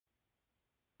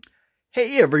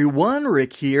Hey everyone,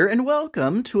 Rick here, and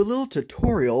welcome to a little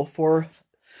tutorial for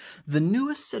the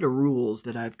newest set of rules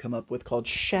that I've come up with called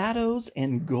Shadows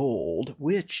and Gold,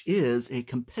 which is a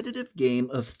competitive game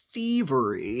of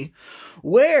thievery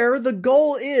where the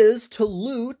goal is to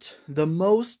loot the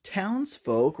most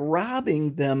townsfolk,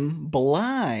 robbing them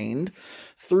blind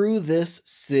through this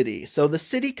city. So the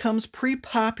city comes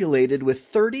pre-populated with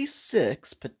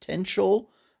 36 potential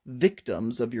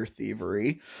victims of your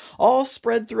thievery, all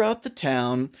spread throughout the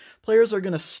town. Players are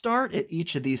going to start at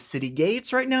each of these city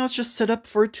gates. Right now it's just set up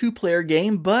for a two-player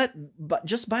game, but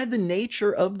just by the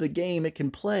nature of the game, it can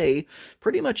play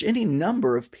pretty much any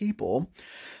number of people.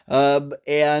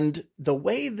 And the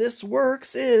way this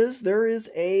works is there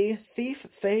is a thief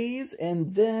phase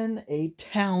and then a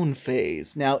town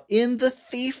phase. Now, in the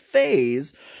thief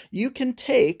phase, you can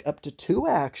take up to 2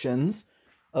 actions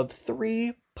of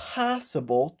 3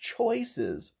 possible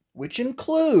choices, which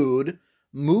include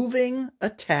moving,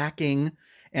 attacking,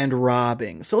 and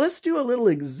robbing. So let's do a little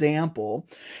example.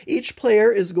 Each player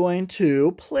is going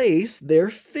to place their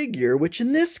figure, which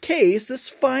in this case, this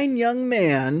fine young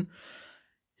man,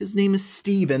 his name is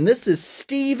Stephen. This is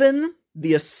Stephen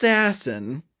the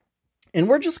assassin. And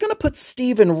we're just going to put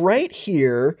Stephen right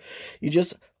here. You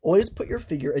just always put your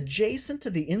figure adjacent to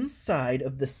the inside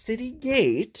of the city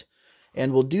gate.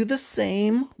 And we'll do the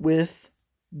same with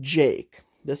Jake.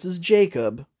 This is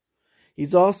Jacob.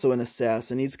 He's also an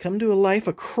assassin. He's come to a life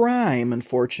of crime,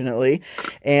 unfortunately.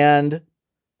 And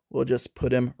we'll just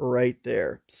put him right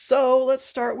there. So let's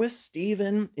start with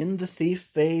Stephen in the thief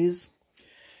phase.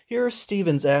 Here are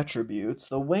Stephen's attributes.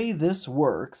 The way this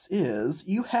works is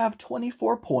you have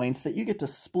 24 points that you get to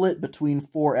split between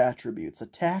 4 attributes: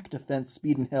 attack, defense,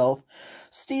 speed, and health.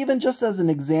 Stephen, just as an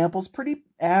example, is pretty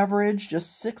average,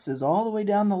 just 6s all the way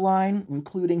down the line,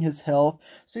 including his health.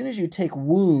 As soon as you take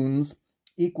wounds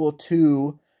equal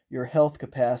to your health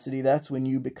capacity, that's when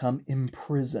you become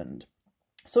imprisoned.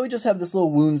 So we just have this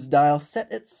little wounds dial set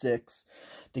at 6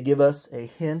 to give us a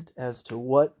hint as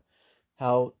to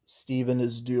how Stephen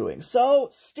is doing. So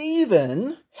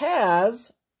Stephen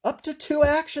has up to 2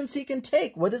 actions he can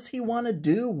take. What does he want to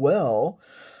do? Well,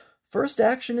 first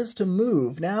action is to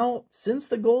move. Now, since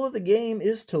the goal of the game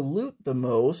is to loot the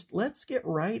most, let's get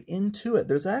right into it.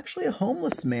 There's actually a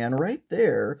homeless man right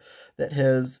there that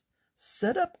has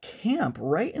set up camp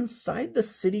right inside the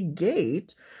city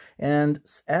gate. And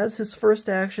as his first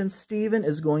action, Stephen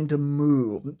is going to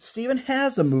move. Stephen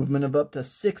has a movement of up to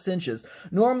 6 inches.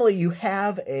 Normally you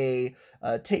have a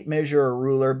tape measure or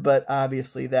ruler, but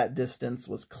obviously that distance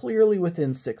was clearly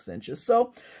within 6 inches.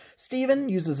 So Stephen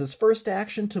uses his first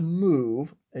action to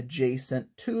move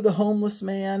adjacent to the homeless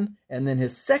man, and then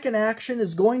his second action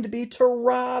is going to be to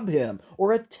rob him,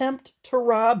 or attempt to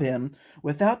rob him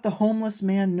without the homeless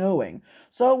man knowing.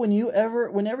 So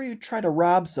whenever you try to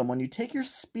rob someone, you take your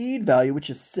speed value, which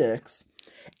is 6,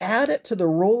 add it to the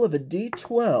roll of a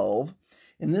d12.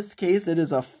 In this case, it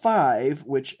is a 5,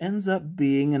 which ends up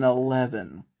being an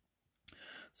 11.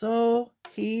 So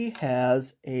he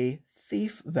has a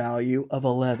thief value of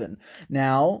 11.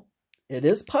 Now, it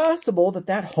is possible that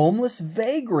that homeless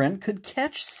vagrant could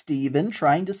catch Stephen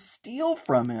trying to steal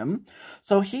from him.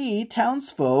 So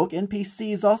townsfolk,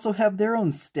 NPCs also have their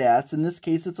own stats. In this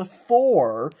case, it's a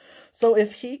 4. So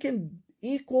if he can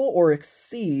equal or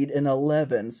exceed an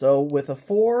 11, so with a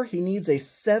 4, he needs a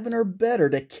 7 or better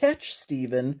to catch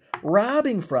Stephen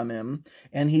robbing from him,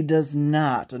 and he does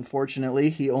not. Unfortunately,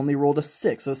 he only rolled a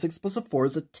 6, so 6 plus a 4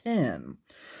 is a 10.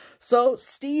 So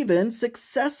Stephen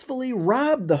successfully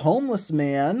robbed the homeless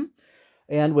man,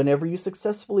 and whenever you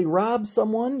successfully rob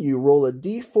someone, you roll a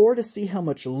d4 to see how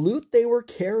much loot they were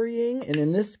carrying, and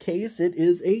in this case, it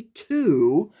is a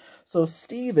 2. So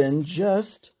Stephen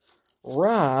just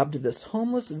robbed this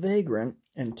homeless vagrant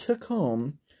and took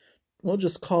home, we'll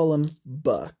just call him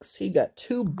bucks. He got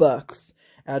 2 bucks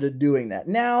out of doing that.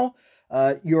 Now,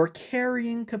 your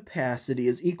carrying capacity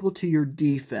is equal to your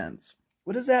defense.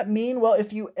 What does that mean? Well,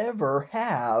 if you ever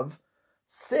have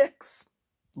 6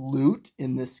 loot,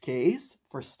 in this case,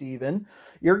 for Stephen,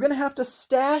 you're going to have to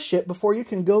stash it before you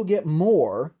can go get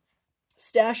more.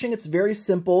 Stashing, it's very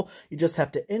simple. You just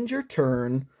have to end your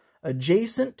turn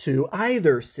adjacent to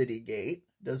either city gate,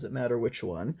 doesn't matter which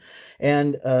one,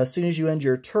 and as soon as you end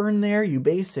your turn there, you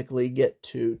basically get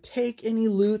to take any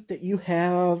loot that you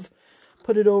have,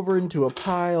 put it over into a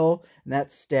pile, and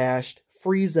that's stashed,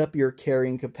 frees up your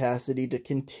carrying capacity to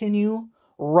continue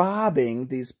robbing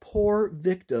these poor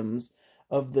victims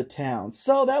of the town.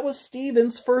 So that was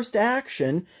Stephen's first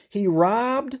action. He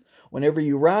robbed. Whenever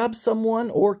you rob someone,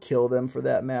 or kill them for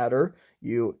that matter,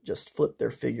 You just flip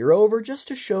their figure over just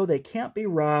to show they can't be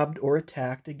robbed or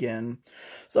attacked again.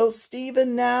 So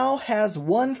Stephen now has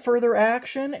one further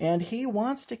action, and he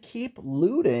wants to keep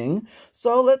looting.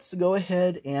 So let's go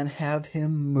ahead and have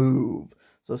him move.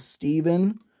 So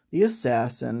Stephen, the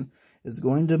assassin, is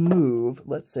going to move,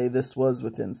 let's say this was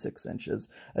within 6 inches,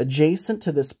 adjacent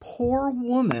to this poor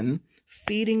woman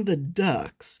feeding the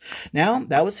ducks. Now,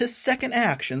 that was his second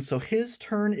action, so his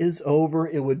turn is over.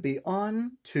 It would be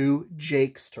on to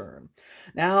Jake's turn.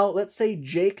 Now, let's say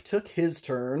Jake took his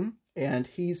turn, and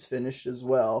he's finished as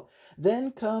well.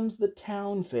 Then comes the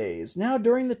town phase. Now,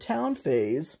 during the town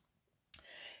phase,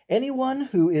 anyone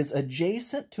who is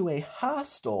adjacent to a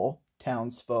hostile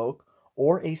townsfolk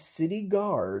or a city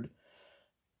guard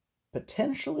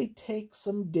potentially take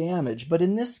some damage. But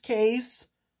in this case,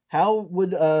 how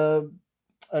would a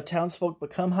townsfolk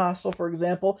become hostile, for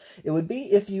example? It would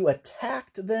be if you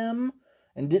attacked them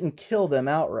and didn't kill them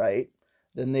outright,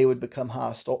 then they would become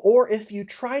hostile. Or if you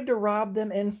tried to rob them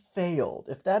and failed.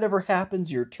 If that ever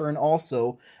happens, your turn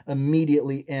also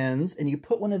immediately ends, and you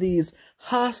put one of these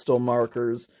hostile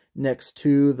markers next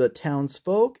to the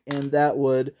townsfolk, and that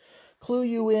would clue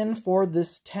you in for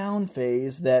this town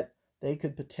phase that they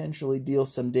could potentially deal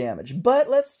some damage. But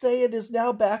let's say it is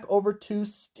now back over to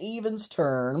Stephen's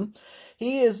turn.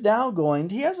 He is now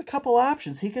he has a couple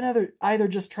options. He can either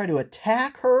just try to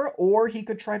attack her, or he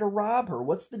could try to rob her.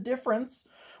 What's the difference?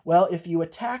 Well, if you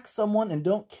attack someone and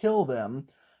don't kill them,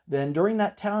 then during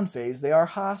that town phase, they are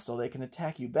hostile. They can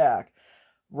attack you back.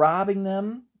 Robbing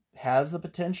them has the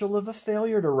potential of a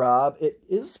failure to rob. It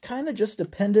is kind of just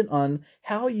dependent on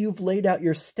how you've laid out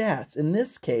your stats. In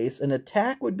this case, an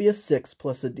attack would be a 6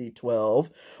 plus a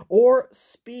d12, or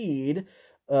speed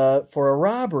for a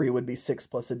robbery would be 6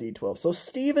 plus a d12. So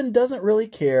Stephen doesn't really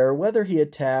care whether he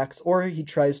attacks or he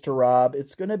tries to rob.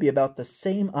 It's going to be about the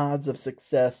same odds of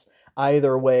success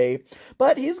either way.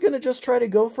 But he's going to just try to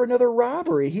go for another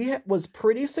robbery. He was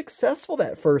pretty successful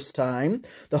that first time.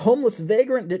 The homeless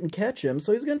vagrant didn't catch him,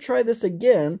 so he's going to try this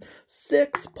again.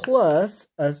 6 plus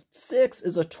a 6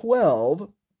 is a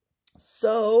 12.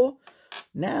 So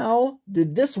now,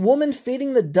 did this woman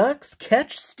feeding the ducks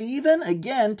catch Stephen?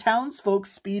 Again, townsfolk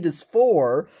speed is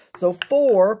 4. So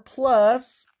 4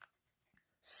 plus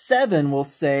 7, we'll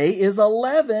say, is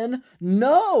 11.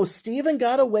 No, Stephen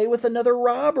got away with another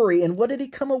robbery. And what did he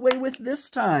come away with this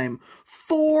time?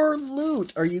 4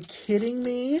 loot. Are you kidding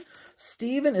me?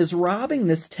 Stephen is robbing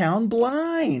this town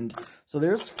blind. So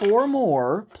there's 4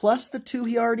 more, plus the 2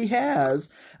 he already has.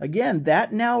 Again,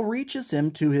 that now reaches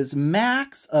him to his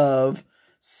max of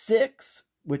 6,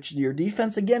 which your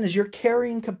defense, again, is your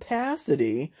carrying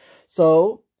capacity.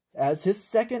 So as his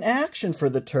second action for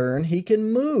the turn, he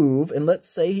can move, and let's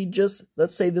say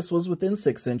this was within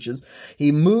 6 inches.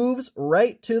 He moves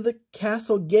right to the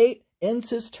castle gate, ends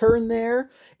his turn there,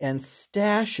 and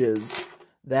stashes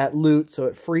that loot, so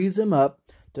it frees him up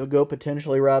to go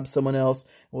potentially rob someone else.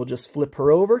 We'll just flip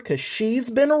her over, because she's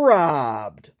been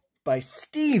robbed by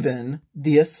Stephen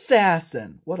the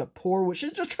assassin. What a poor...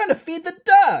 She's just trying to feed the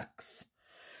ducks.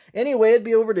 Anyway, it'd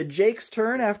be over to Jake's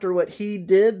turn after what he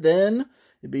did, then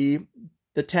it'd be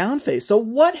the town phase. So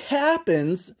what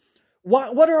happens?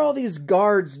 What are all these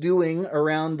guards doing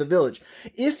around the village?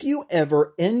 If you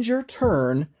ever end your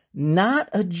turn not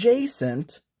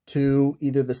adjacent to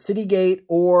either the city gate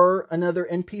or another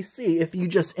NPC, if you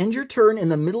just end your turn in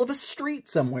the middle of a street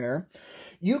somewhere,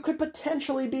 you could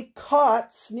potentially be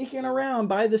caught sneaking around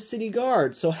by the city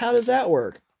guard. So how does that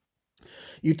work?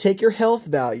 You take your health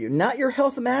value, not your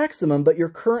health maximum, but your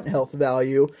current health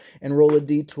value, and roll a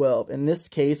d12. In this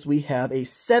case, we have a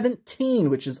 17,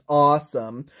 which is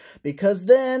awesome, because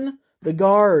then the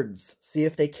guards see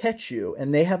if they catch you,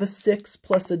 and they have a 6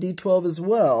 plus a d12 as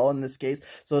well, in this case.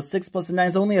 So a 6 plus a 9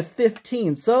 is only a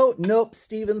 15. So, nope,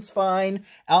 Stephen's fine,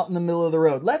 out in the middle of the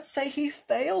road. Let's say he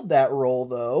failed that roll,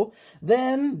 though.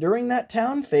 Then, during that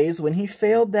town phase, when he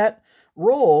failed that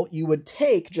roll, you would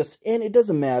take it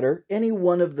doesn't matter, any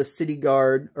one of the city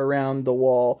guard around the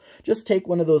wall. Just take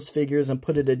one of those figures and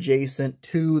put it adjacent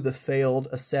to the failed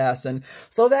assassin.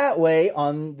 So that way,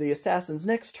 on the assassin's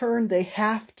next turn, they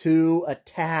have to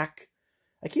attack.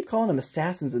 I keep calling them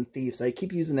assassins and thieves. I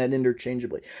keep using that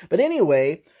interchangeably. But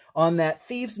anyway, on that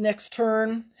thief's next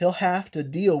turn, he'll have to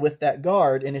deal with that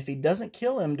guard. And if he doesn't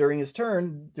kill him during his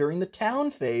turn, during the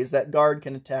town phase, that guard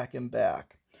can attack him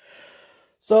back.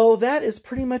 So that is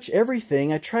pretty much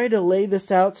everything. I try to lay this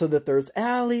out so that there's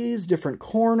alleys, different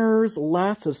corners,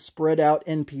 lots of spread out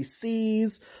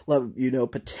NPCs,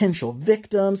 potential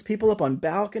victims, people up on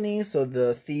balconies so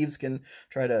the thieves can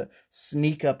try to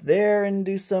sneak up there and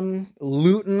do some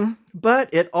looting. But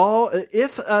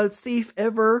if a thief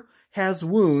ever has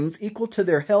wounds equal to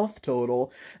their health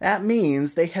total, that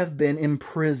means they have been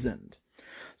imprisoned.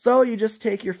 So you just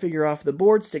take your figure off the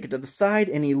board, stick it to the side.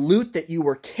 Any loot that you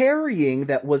were carrying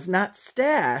that was not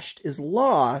stashed is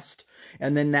lost,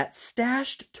 and then that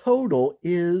stashed total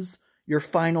is your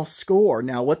final score.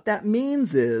 Now, what that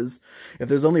means is, if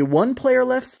there's only one player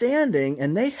left standing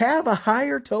and they have a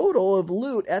higher total of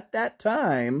loot at that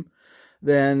time,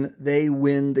 then they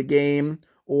win the game,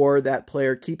 or that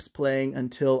player keeps playing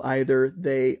until either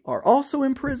they are also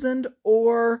imprisoned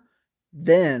or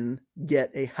then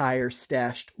get a higher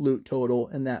stashed loot total,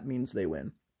 and that means they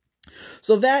win.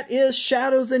 So that is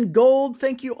Shadows and Gold.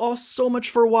 Thank you all so much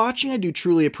for watching. I do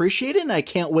truly appreciate it, and I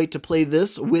can't wait to play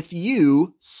this with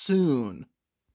you soon.